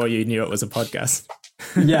before you knew it was a podcast.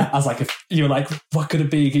 I was like, if you were like, what could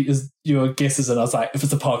it be? Get your guesses. And I was like, if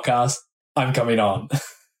it's a podcast, I'm coming on.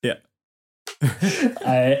 Yeah.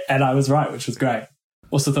 And I was right, which was great.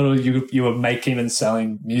 Also thought you were making and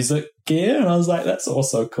selling music gear, and I was like, that's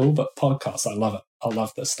also cool. But podcasts, I love it. I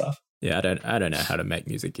love this stuff. Yeah, I don't know how to make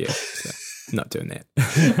music gear, so not doing that.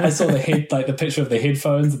 I saw the picture of the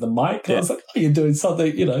headphones and the mic, and I was like, oh, you're doing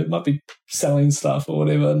something, it might be selling stuff or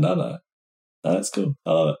whatever. No, that's cool.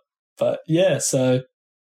 I love it. But so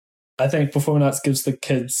I think performing arts gives the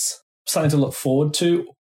kids something to look forward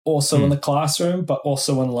to, also in the classroom, but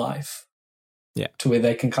also in life. Yeah. To where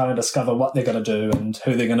they can kind of discover what they're going to do and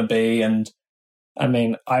who they're going to be. And I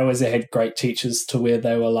mean, I always had great teachers to where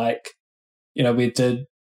they were like, we did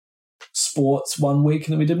sports one week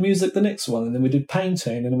and then we did music the next one, and then we did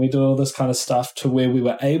painting, and then we did all this kind of stuff, to where we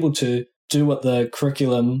were able to do what the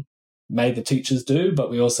curriculum made the teachers do, but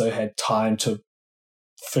we also had time to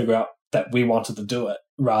figure out that we wanted to do it,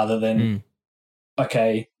 rather than,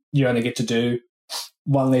 okay, you only get to do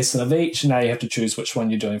one lesson of each, and now you have to choose which one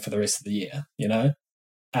you're doing for the rest of the year,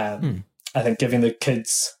 I think giving the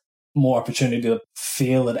kids more opportunity to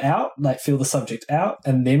feel it out, feel the subject out,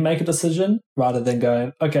 and then make a decision, rather than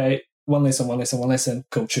going, okay, one lesson,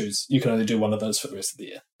 cool, choose. You can only do one of those for the rest of the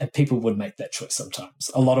year. And people would make that choice sometimes.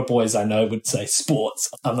 A lot of boys I know would say sports.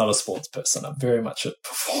 I'm not a sports person. I'm very much a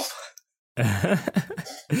performer.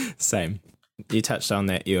 Same. You touched on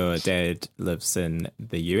that your dad lives in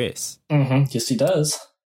the US. Mm-hmm. Yes, he does.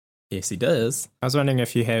 Yes, he does. I was wondering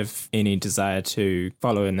if you have any desire to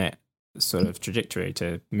follow in that sort of trajectory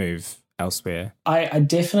to move elsewhere. I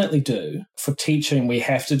definitely do. For teaching, we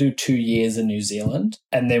have to do 2 years in New Zealand,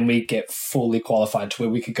 and then we get fully qualified to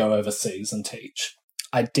where we could go overseas and teach.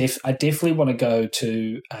 I definitely want to go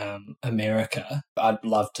to America. I'd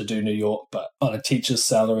love to do New York, but on a teacher's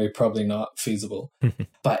salary, probably not feasible.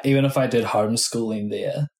 But even if I did homeschooling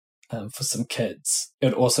there for some kids, it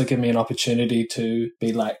would also give me an opportunity to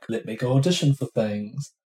be like, let me go audition for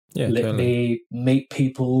things. Yeah, let me meet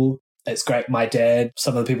people. It's great. My dad,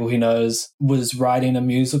 some of the people he knows, was writing a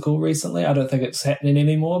musical recently. I don't think it's happening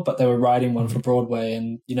anymore, but they were writing one for Broadway,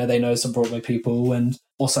 and, you know, they know some Broadway people. And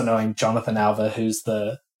also knowing Jonathan Alva, who's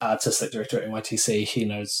the artistic director at NYTC, he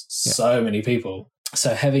knows so many people.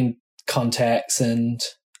 So having contacts, and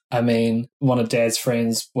I mean, one of Dad's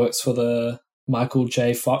friends works for the Michael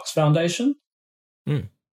J. Fox Foundation.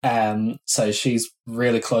 So she's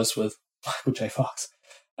really close with Michael J. Fox,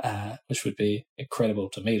 which would be incredible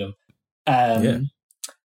to meet him.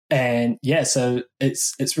 And yeah, so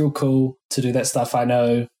it's real cool to do that stuff. I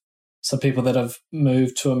know some people that have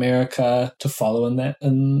moved to America to follow in that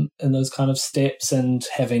in those kind of steps, and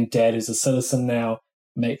having Dad who's a citizen now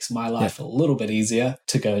makes my life a little bit easier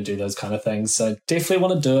to go do those kind of things. So definitely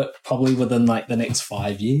want to do it probably within like the next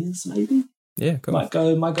 5 years, maybe. Yeah, cool. Might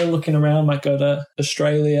go looking around, might go to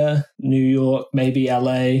Australia, New York, maybe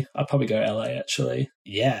LA. I'd probably go LA actually.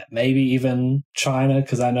 Yeah, maybe even China,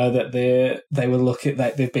 because I know that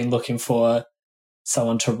they've been looking for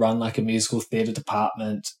someone to run like a musical theatre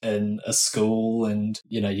department in a school, and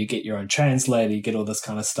you know, you get your own translator, you get all this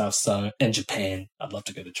kind of stuff. So in Japan, I'd love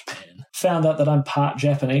to go to Japan. Found out that I'm part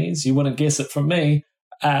Japanese. You wouldn't guess it from me.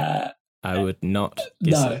 I would not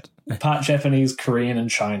guess it. Part Japanese, Korean, and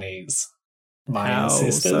Chinese. My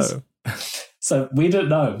ancestors. So we didn't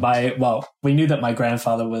know. We knew that my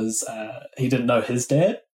grandfather was, he didn't know his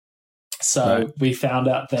dad. So we found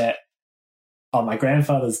out that on my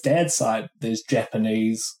grandfather's dad's side, there's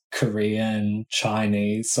Japanese, Korean,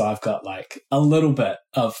 Chinese. So I've got like a little bit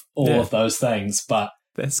of all of those things. But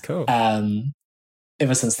that's cool.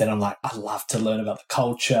 Ever since then, I'm like, I love to learn about the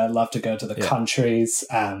culture. I love to go to the countries.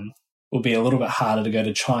 Will be a little bit harder to go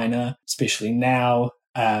to China, especially now.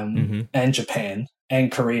 And Japan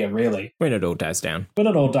and Korea, really. When it all dies down.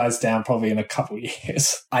 Probably in a couple of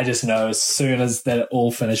years. I just know as soon as that it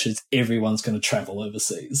all finishes, everyone's going to travel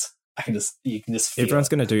overseas. You can just feel everyone's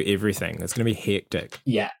going to do everything. It's going to be hectic.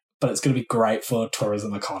 Yeah, but it's going to be great for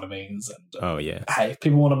tourism economies. And hey, if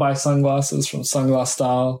people want to buy sunglasses from Sunglass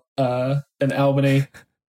Style in Albany,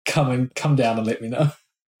 come down and let me know.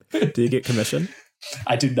 Do you get commission?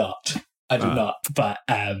 I do not. But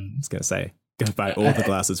I was going to say, gonna buy all the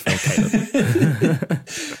glasses from Caleb.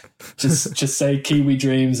 just say Kiwi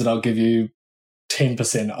Dreams and I'll give you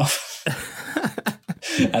 10% off.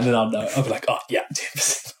 And then I'll know. I'll be like, oh yeah,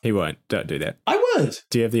 10%. He won't. Don't do that. I would.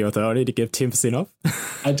 Do you have the authority to give 10%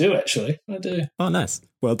 off? I do, actually. I do. Oh, nice.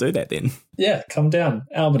 Well, do that then. Yeah, come down,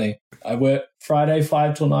 Albany. I work Friday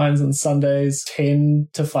 5 till 9 and Sundays 10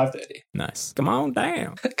 to 5:30. Nice. Come on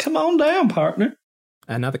down. Come on down, partner.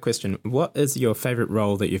 Another question. What is your favourite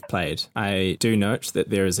role that you've played? I do note that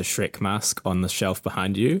there is a Shrek mask on the shelf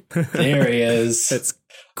behind you. There he is. It's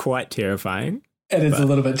quite terrifying. It is a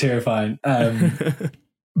little bit terrifying.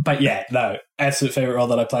 But yeah, no, absolute favourite role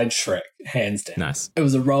that I played, Shrek, hands down. Nice. It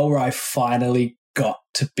was a role where I finally got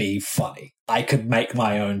to be funny. I could make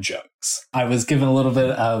my own jokes. I was given a little bit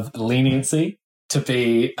of leniency to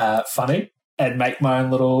be funny and make my own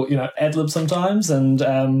little, ad-lib sometimes. And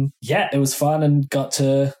it was fun, and got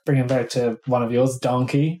to bring him back to one of yours,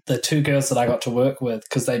 Donkey. The 2 girls that I got to work with,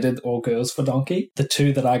 because they did all girls for Donkey, the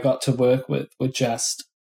 2 that I got to work with were just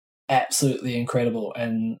absolutely incredible,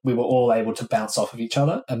 and we were all able to bounce off of each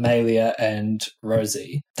other. Amelia and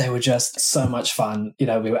Rosie, they were just so much fun. We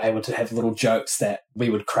were able to have little jokes that we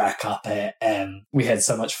would crack up at, and we had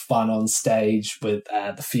so much fun on stage with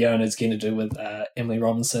the Fionas getting to do with Emily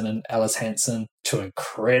Robinson and Alice Hansen, 2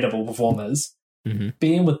 incredible performers.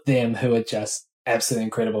 Being with them, who are just absolutely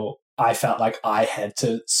incredible, I felt like I had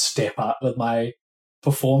to step up with my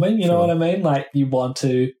performing, you know what I mean? Like, you want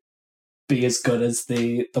to be as good as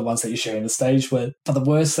the ones that you're sharing the stage with. But the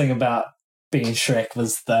worst thing about being Shrek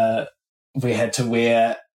was we had to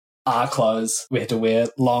wear our clothes. We had to wear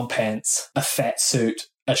long pants, a fat suit,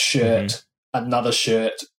 a shirt, another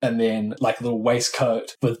shirt, and then like a little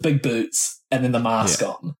waistcoat with big boots, and then the mask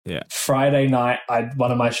on. Yeah. Friday night,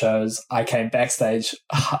 one of my shows, I came backstage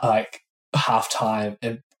like halftime,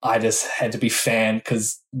 and I just had to be fanned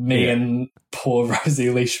because me and poor Rosie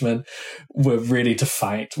Leishman were ready to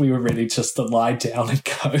faint. We were ready just to lie down and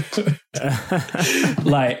go.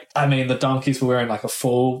 Like, I mean, the donkeys were wearing like a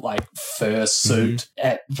full like fur suit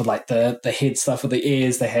with like the head stuff with the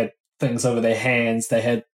ears. They had things over their hands. They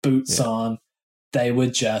had boots on. They were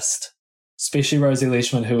just, especially Rosie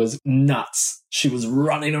Leishman, who was nuts. She was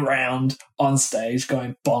running around on stage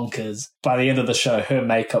going bonkers. By the end of the show, her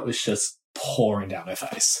makeup was just pouring down her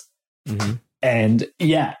face. And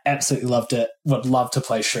yeah, absolutely loved it. Would love to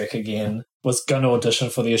play Shrek again. Was going to audition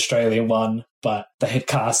for the Australian one, but they had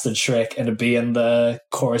casted Shrek, and to be in the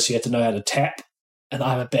chorus you had to know how to tap, and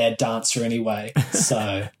I'm a bad dancer anyway,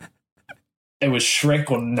 so it was Shrek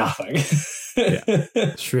or nothing.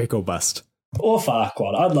 Shrek or bust. Or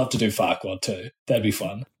Farquaad. I'd love to do Farquaad too. That'd be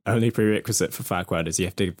fun. Only prerequisite for Farquaad is you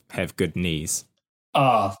have to have good knees.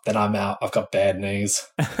 Oh, then I'm out. I've got bad knees.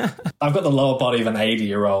 I've got the lower body of an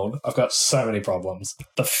 80-year-old. I've got so many problems.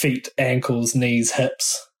 The feet, ankles, knees,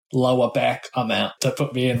 hips, lower back, I'm out. To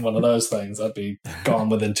put me in one of those things, I'd be gone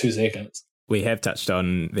within 2 seconds. We have touched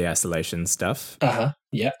on the isolation stuff.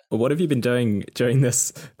 Yeah. What have you been doing during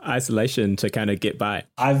this isolation to kind of get by?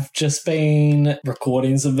 I've just been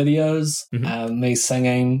recording some videos, me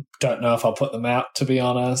singing. Don't know if I'll put them out, to be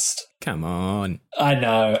honest. Come on. I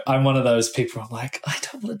know. I'm one of those people, I'm like, I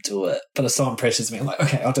don't want to do it. But if someone pressures me, I'm like,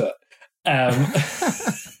 okay, I'll do it.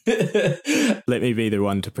 Let me be the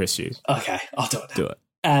one to press you. Okay, I'll do it now. Do it.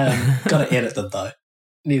 Got to edit them, though.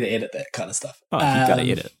 Need to edit that kind of stuff. Oh, you got to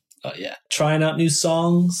edit. Oh, yeah. Trying out new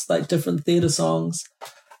songs, like different theatre songs.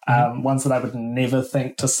 Ones that I would never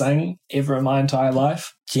think to sing ever in my entire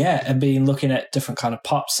life. Yeah, and been looking at different kind of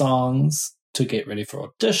pop songs to get ready for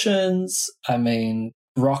auditions. I mean,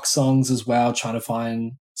 rock songs as well, trying to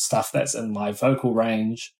find stuff that's in my vocal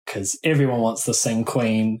range, because everyone wants to sing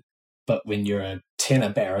Queen, but when you're a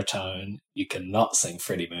tenor baritone, you cannot sing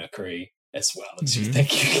Freddie Mercury as well as you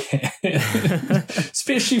think you can,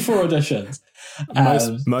 especially for auditions.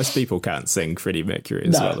 Most people can't sing Freddie Mercury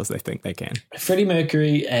as well as they think they can. Freddie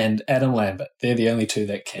Mercury and Adam Lambert, they're the only two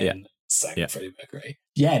that can sing Freddie Mercury.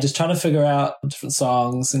 Yeah, just trying to figure out different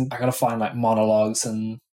songs, and I got to find like monologues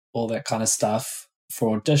and all that kind of stuff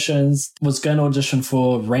for auditions. Was going to audition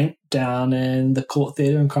for Rent down in the Court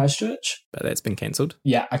Theatre in Christchurch. But that's been cancelled.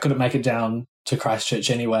 Yeah, I couldn't make it down to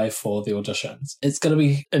Christchurch anyway for the auditions. It's going to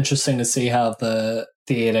be interesting to see how the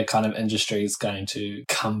theatre kind of industry is going to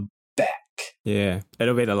come back. Yeah,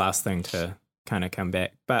 it'll be the last thing to kind of come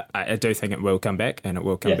back. But I do think it will come back, and it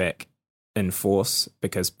will come back in force,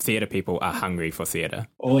 because theatre people are hungry for theatre.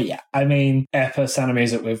 Oh, yeah. I mean, APA Sound of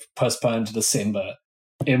Music, we've postponed to December.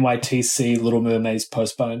 NYTC Little Mermaids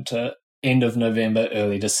postponed to end of November,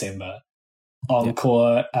 early December.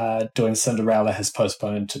 Encore doing Cinderella has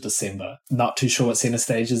postponed to December. Not too sure what Centre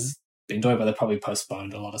Stage has been doing, but they've probably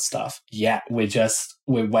postponed a lot of stuff. Yeah, we're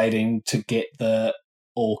waiting to get the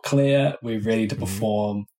all clear. We're ready to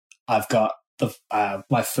perform. I've got the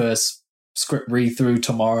my first script read-through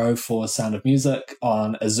tomorrow for Sound of Music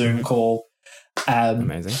on a Zoom call.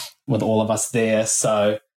 Amazing. With all of us there.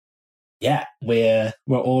 So yeah, we're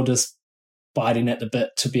all just biting at the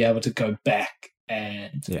bit to be able to go back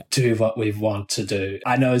and do what we want to do.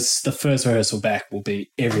 I know the first rehearsal back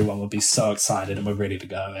everyone will be so excited, and we're ready to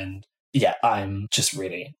go. And yeah, I'm just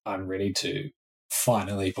ready. I'm ready to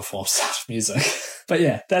finally perform Sound of Music. But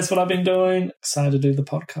yeah, that's what I've been doing. Excited to do the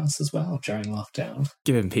podcast as well during lockdown.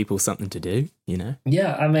 Giving people something to do, you know?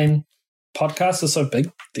 Yeah, I mean, podcasts are so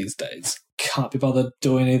big these days. Can't be bothered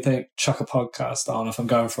doing anything, chuck a podcast on. If I'm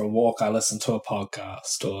going for a walk, I listen to a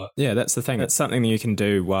podcast. Or yeah, that's the thing. It's something that you can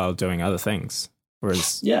do while doing other things.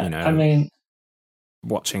 Whereas, you know, I mean,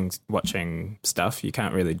 watching stuff, you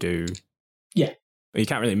can't really do. Yeah. You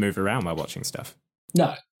can't really move around while watching stuff.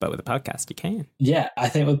 No. But with a podcast, you can. Yeah, I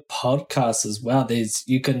think with podcasts as well,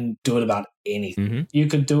 you can do it about anything. You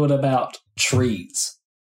could do it about trees.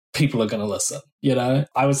 People are going to listen, you know?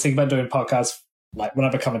 I was thinking about doing podcasts like when I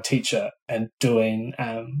become a teacher and doing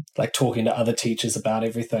like talking to other teachers about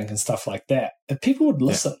everything and stuff like that. And people would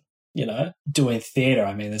listen. You know, doing theatre.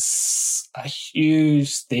 I mean, there's a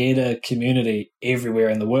huge theatre community everywhere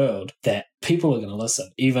in the world that people are going to listen.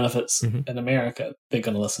 Even if it's in America, they're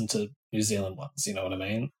going to listen to New Zealand ones. You know what I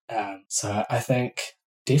mean? So I think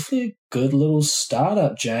definitely a good little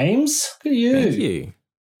startup, James. Look at you. Thank you.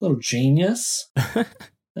 Little genius.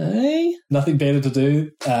 Hey? Nothing better to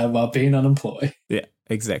do while being unemployed. Yeah,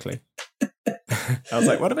 exactly. I was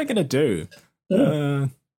like, what am I going to do?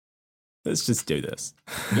 Let's just do this.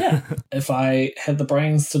 Yeah. If I had the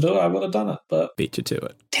brains to do it, I would have done it. But Beat you to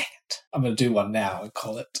it. dang it. I'm going to do one now and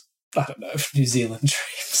call it, I don't know, New Zealand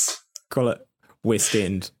Dreams. Call it West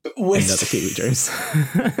End. West Another Kiwi Dreams.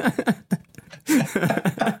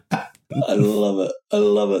 I love it. I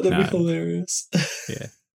love it. That'd be hilarious. Yeah.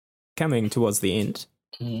 Coming towards the end,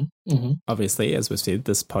 Mm-hmm. obviously, as we've said,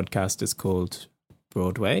 this podcast is called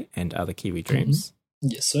Broadway and Other Kiwi Dreams.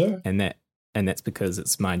 Yes, sir. And that's because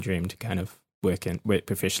it's my dream to kind of work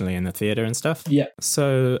professionally in the theatre and stuff. Yeah.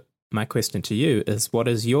 So my question to you is, what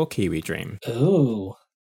is your Kiwi dream? Oh,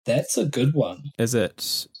 that's a good one. Is it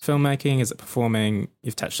filmmaking? Is it performing?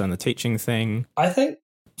 You've touched on the teaching thing. I think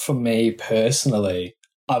for me personally,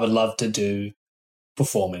 I would love to do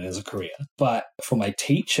performing as a career. But for my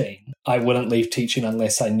teaching, I wouldn't leave teaching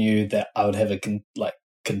unless I knew that I would have a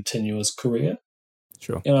continuous career.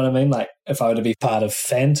 Sure. You know what I mean? Like if I were to be part of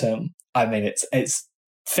Phantom, I mean, it's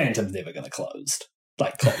Phantom's never going to close.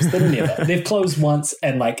 Like close. They're never. They've closed once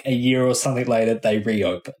and like a year or something later, they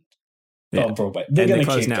reopened. Yeah. On Broadway. They're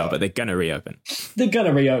closed now, but they're going to reopen. They're going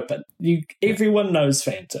to reopen. Everyone knows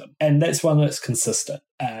Phantom, and that's one that's consistent.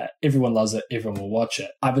 Everyone loves it. Everyone will watch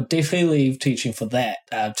it. I would definitely leave teaching for that,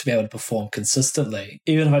 to be able to perform consistently.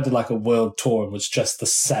 Even if I did like a world tour and was just the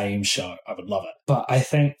same show, I would love it. But I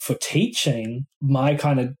think for teaching, my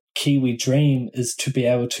kind of Kiwi dream is to be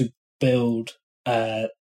able to build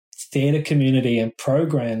theatre community and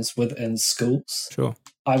programs within schools. Sure.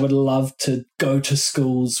 I would love to go to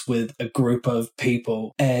schools with a group of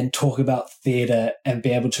people and talk about theatre and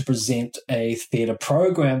be able to present a theatre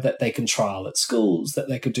program that they can trial at schools, that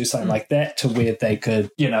they could do something like that, to where they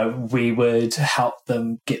could, we would help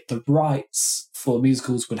them get the rights for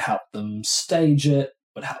musicals, would help them stage it,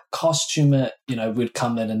 would help costume it, we'd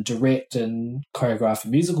come in and direct and choreograph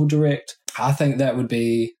and musical direct. I think that would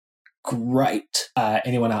be great.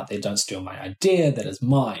 Anyone out there, don't steal my idea. That is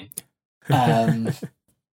mine.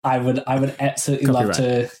 I would absolutely love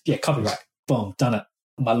to. Yeah, copyright. Boom, done it.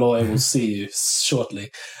 My lawyer will see you shortly.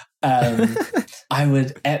 I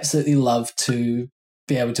would absolutely love to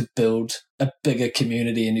be able to build a bigger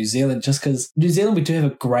community in New Zealand, just because New Zealand, we do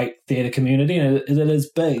have a great theatre community, and it is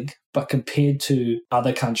big, but compared to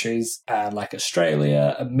other countries like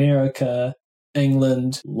Australia, America,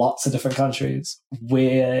 England, lots of different countries,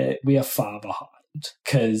 where we are far behind,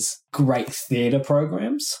 because great theatre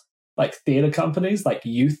programs, like theatre companies, like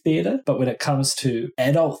youth theatre, but when it comes to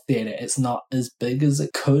adult theatre, it's not as big as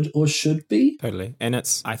it could or should be. Totally. And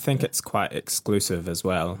I think it's quite exclusive as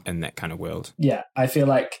well in that kind of world. Yeah, I feel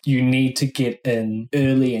like you need to get in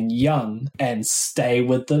early and young and stay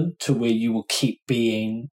with them to where you will keep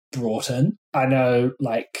being brought in. I know,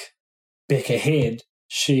 like, Becca Head,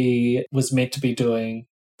 she was meant to be doing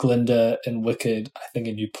Glinda in Wicked, I think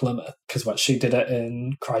in New Plymouth, because she did it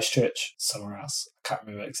in Christchurch, somewhere else. I can't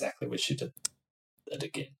remember exactly where she did it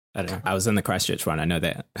again. I don't know. I was in the Christchurch one. I know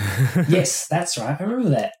that. Yes, that's right. I remember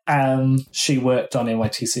that. She worked on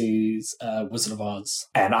NYTC's Wizard of Oz,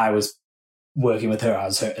 and I was working with her. I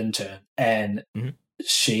was her intern, and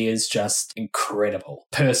she is just incredible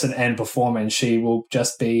person and performer. And she will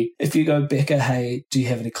just be, if you go, Becca, hey, do you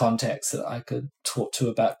have any contacts that I could talk to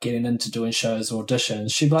about getting into doing shows or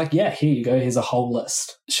auditions? She'd be like, yeah, here you go. Here's a whole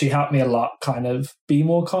list. She helped me a lot kind of be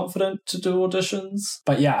more confident to do auditions.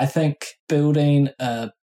 But yeah, I think building a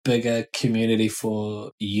bigger community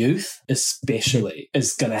for youth especially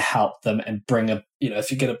is going to help them and bring if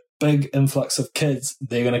you get a big influx of kids,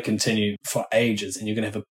 they're going to continue for ages, and you're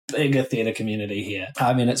going to have a bigger theatre community here.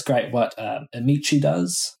 I mean, it's great what Amici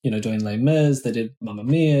does, doing Les Mis. They did Mamma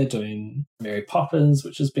Mia, doing Mary Poppins,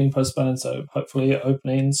 which has been postponed, so hopefully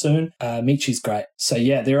opening soon. Amici's great. So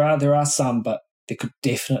yeah, there are some, but there could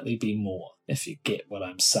definitely be more, if you get what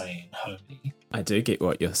I'm saying, homie. I do get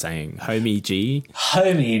what you're saying, homie G.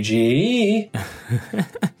 Homie G.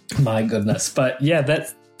 My goodness. But yeah,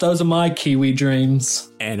 those are my Kiwi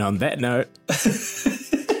dreams. And on that note,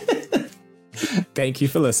 thank you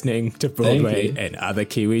for listening to Broadway and Other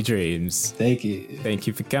Kiwi Dreams. Thank you. Thank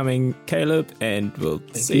you for coming, Caleb, and we'll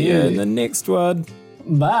see you in the next one.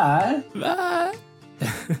 Bye. Bye.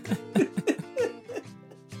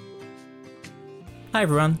 Hi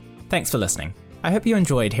everyone, thanks for listening. I hope you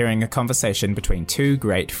enjoyed hearing a conversation between two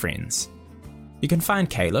great friends. You can find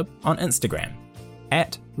Caleb on Instagram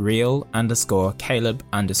at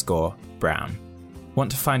real_Caleb_Brown. Want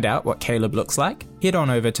to find out what Caleb looks like? Head on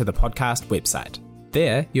over to the podcast website.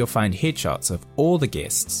 There you'll find headshots of all the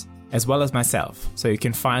guests, as well as myself, so you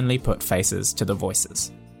can finally put faces to the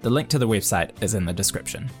voices. The link to the website is in the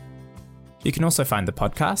description. You can also find the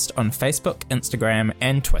podcast on Facebook, Instagram,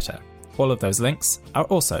 and Twitter. All of those links are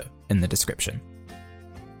also in the description.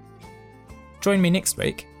 Join me next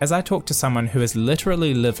week as I talk to someone who is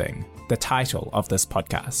literally living the title of this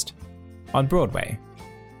podcast, On Broadway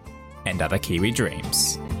and Other Kiwi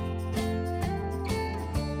Dreams.